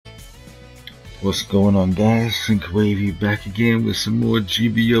What's going on, guys? Sync-WaVey back again with some more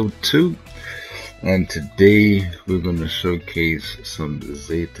GBO2, and today we're going to showcase some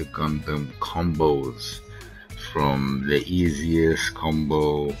Zeta Gundam combos, from the easiest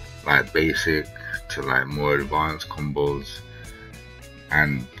combo, like basic, to like more advanced combos.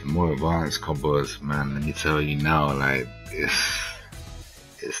 And the more advanced combos, man, let me tell you now, like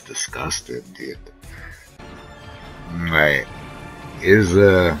it's disgusting, dude. Like, is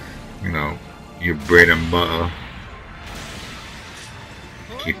you know, your bread and butter.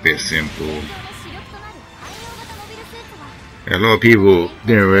 Keep it simple. A lot of people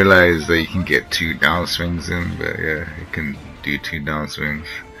didn't realize that you can get 2 downswings in, but yeah, you can do 2 downswings.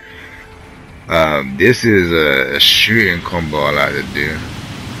 This is a shooting combo I like to do.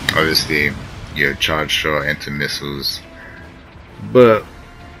 Obviously, your charge shot into missiles, but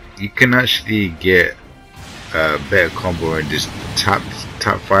you can actually get a better combo and just tap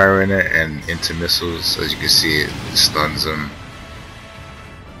fire in it and into missiles. As you can see, it stuns them.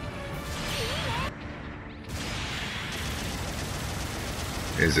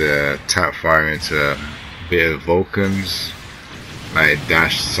 There's a tap fire into a bit of Vulcans, like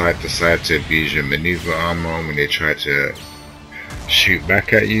dash side to side to abuse your maneuver armor when they try to shoot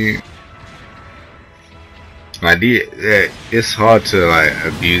back at you. Like it's hard to like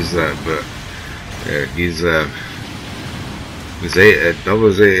abuse that, but these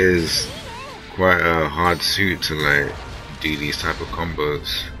double Zeta is quite a hard suit to like do these type of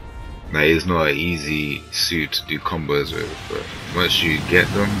combos. Like, it's not an easy suit to do combos with, but once you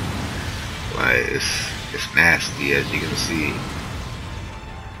get them, like it's nasty, as you can see.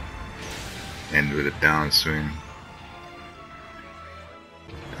 And with a downswing,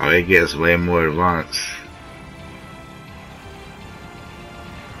 oh, it gets way more advanced.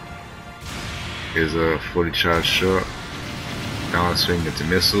 Here's a fully charged shot, downswing into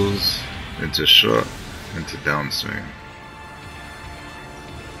missiles, into shot, into downswing.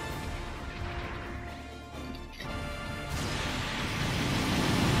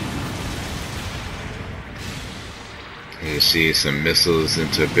 You see some missiles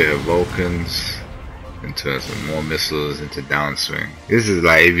into a bit of Vulcans, into some more missiles, into downswing. This is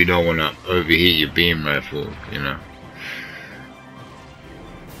like if you don't want to overheat your beam rifle, you know.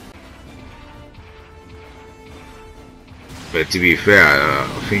 But to be fair, I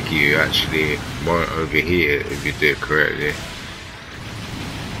think you actually won't overheat it if you do it correctly.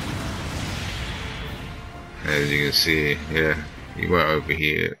 As you can see, yeah, you won't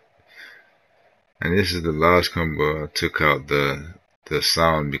overheat it. And this is the last combo. I took out the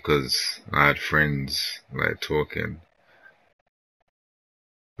sound because I had friends like talking.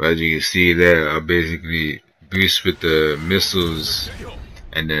 But as you can see there, I basically boost with the missiles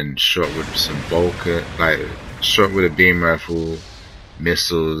and then shot with some Vulcan, like shot with a beam rifle,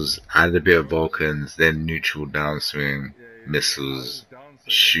 missiles, add a bit of Vulcans, then neutral downswing, missiles,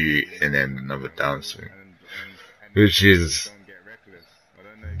 shoot, and then another downswing, which is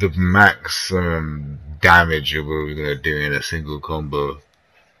the maximum damage you're gonna do in a single combo.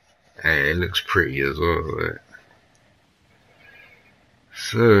 And it looks pretty as well. Right?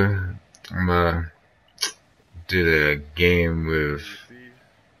 So I'm gonna do the game with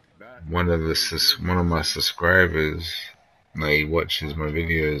one of my subscribers. Like, he watches my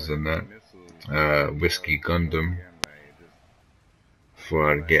videos and that. Whiskey Gundam.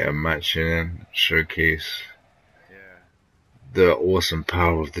 Before I get a match in, showcase the awesome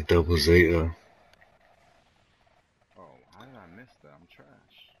power of the double Zeta.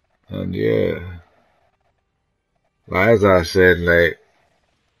 And yeah, like as I said, like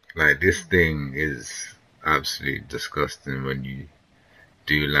this thing is absolutely disgusting when you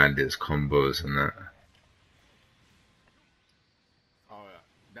do land its combos and that.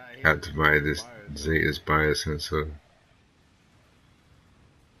 Had to buy this Zeta's biosensor.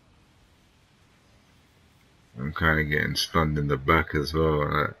 I'm kind of getting stunned in the back as well.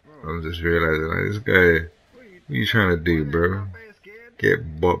 Like, I'm just realizing, like, this guy, what are you trying to do, bro?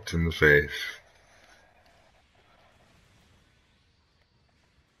 Get bopped in the face.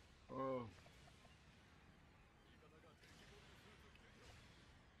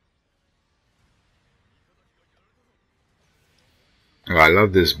 Oh, I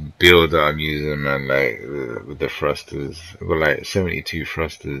love this build that I'm using, man. Like with the thrusters, I've got like 72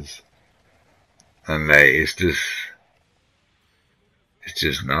 thrusters, and like it's just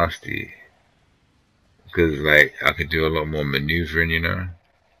nasty because like I could do a lot more maneuvering, you know.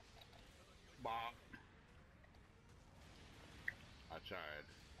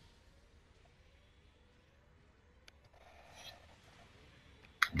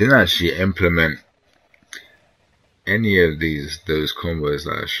 Didn't actually implement any of those combos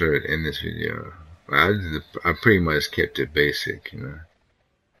that I showed in this video. I pretty much kept it basic, you know.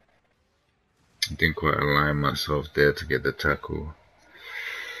 I didn't quite align myself there to get the tackle.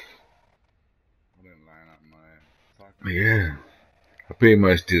 Yeah, I pretty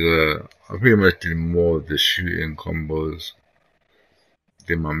much did more of the shooting combos.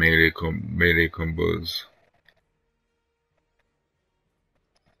 Did my melee combos.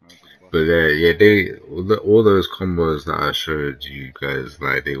 But yeah, all those combos that I showed you guys,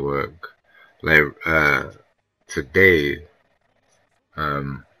 like, they work. Like today,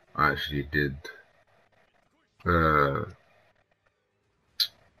 I actually did one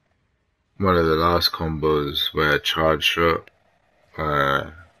of the last combos where I charge shot,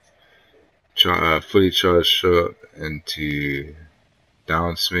 fully charged shot into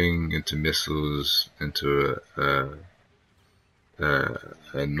downswing, into missiles, into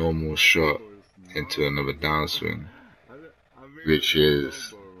a normal shot, into another downswing, which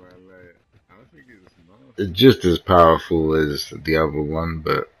is just as powerful as the other one,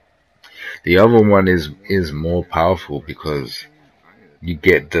 but the other one is more powerful because you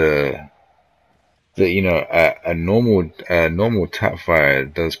get the you know, a normal tap fire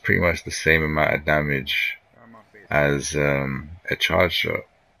does pretty much the same amount of damage as a charge shot.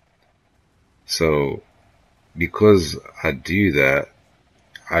 So because I do that,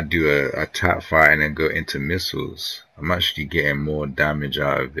 I do a tap fire and then go into missiles. I'm actually getting more damage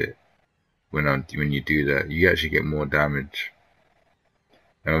out of it when you do that. You actually get more damage.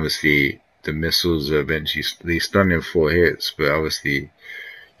 And obviously the missiles are eventually they stun in 4 hits, but obviously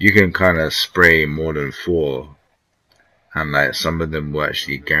you can kind of spray more than 4, and like some of them will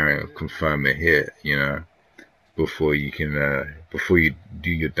actually confirm a hit, you know, before you do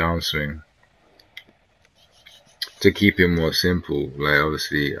your downswing. To keep it more simple, like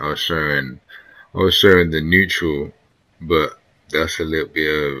obviously I was showing the neutral, but that's a little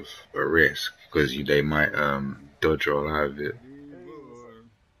bit of a risk because they might dodge roll out of it.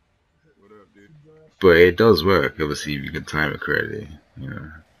 But it does work, obviously, if you can time it correctly, you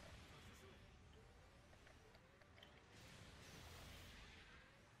know.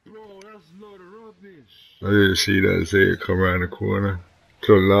 I didn't see that Zeta come around the corner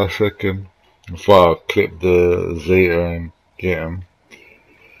till the last second before I clip the Zeta and get him.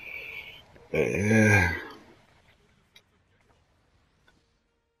 Yeah.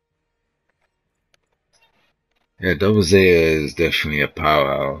 Yeah, double Zeta is definitely a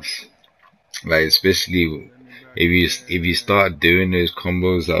powerhouse. Like, especially if you start doing those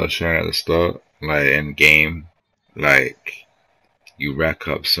combos that I was showing at the start, like in game, like you rack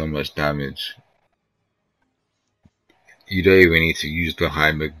up so much damage. You don't even need to use the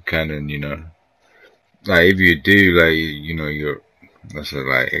high mega cannon, you know. Like if you do, like, you know, that's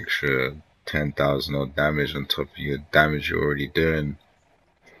like extra 10,000 odd damage on top of your damage you're already doing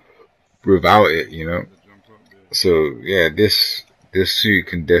without it, you know. So yeah, this suit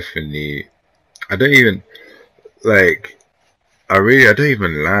can definitely. I don't even like. I don't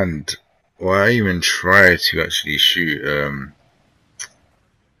even land, or I even try to actually shoot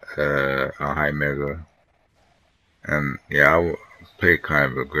a high mega, and yeah, I will play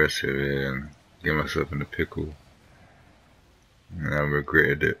kind of aggressive here and get myself in a pickle, and I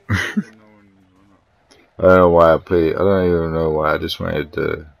regretted it. I don't know why I played. I don't even know why. I just wanted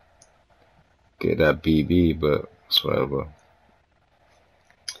to get that BB, but it's whatever.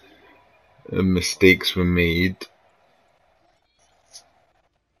 Mistakes were made.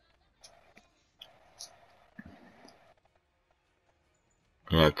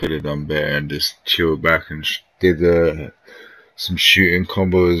 I could have done better and just chilled back and did some shooting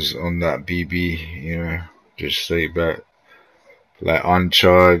combos on that BB, you know, just stay back, like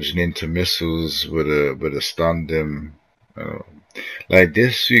uncharged into missiles would have stunned him. Like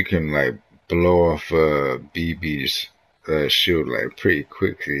this, you can like blow off BB's shield like pretty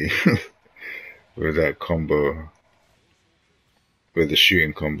quickly with that combo, with the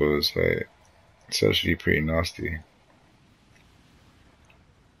shooting combos. Like it's actually pretty nasty.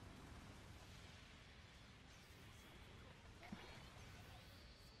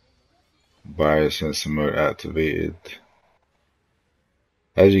 Biosensor mode activated.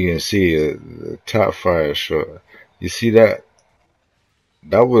 As you can see, the top fire shot. You see that?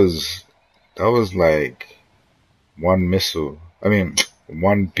 That was like one missile. I mean,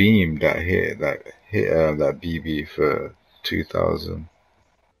 one beam that hit that BB for 2,000.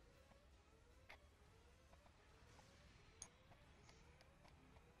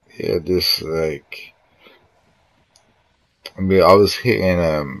 Yeah, this like. I mean, I was hitting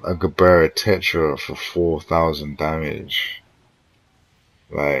a Gabera Tetra for 4,000 damage.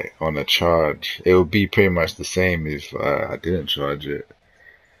 like on a charge. It would be pretty much the same if I didn't charge it.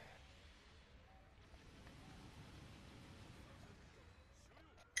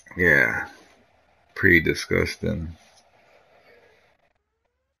 Yeah, pretty disgusting.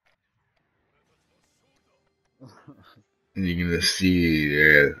 You're gonna see,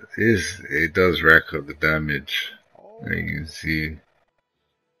 yeah, it does rack up the damage. Like you can see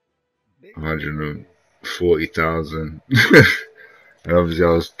 140,000. And obviously I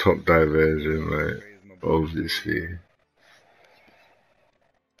was top diversion, like obviously.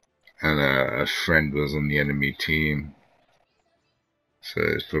 And a friend was on the enemy team, so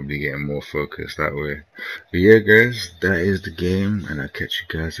it's probably getting more focused that way. But yeah, guys, that is the game, and I'll catch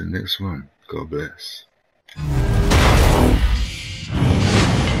you guys in the next one. God bless.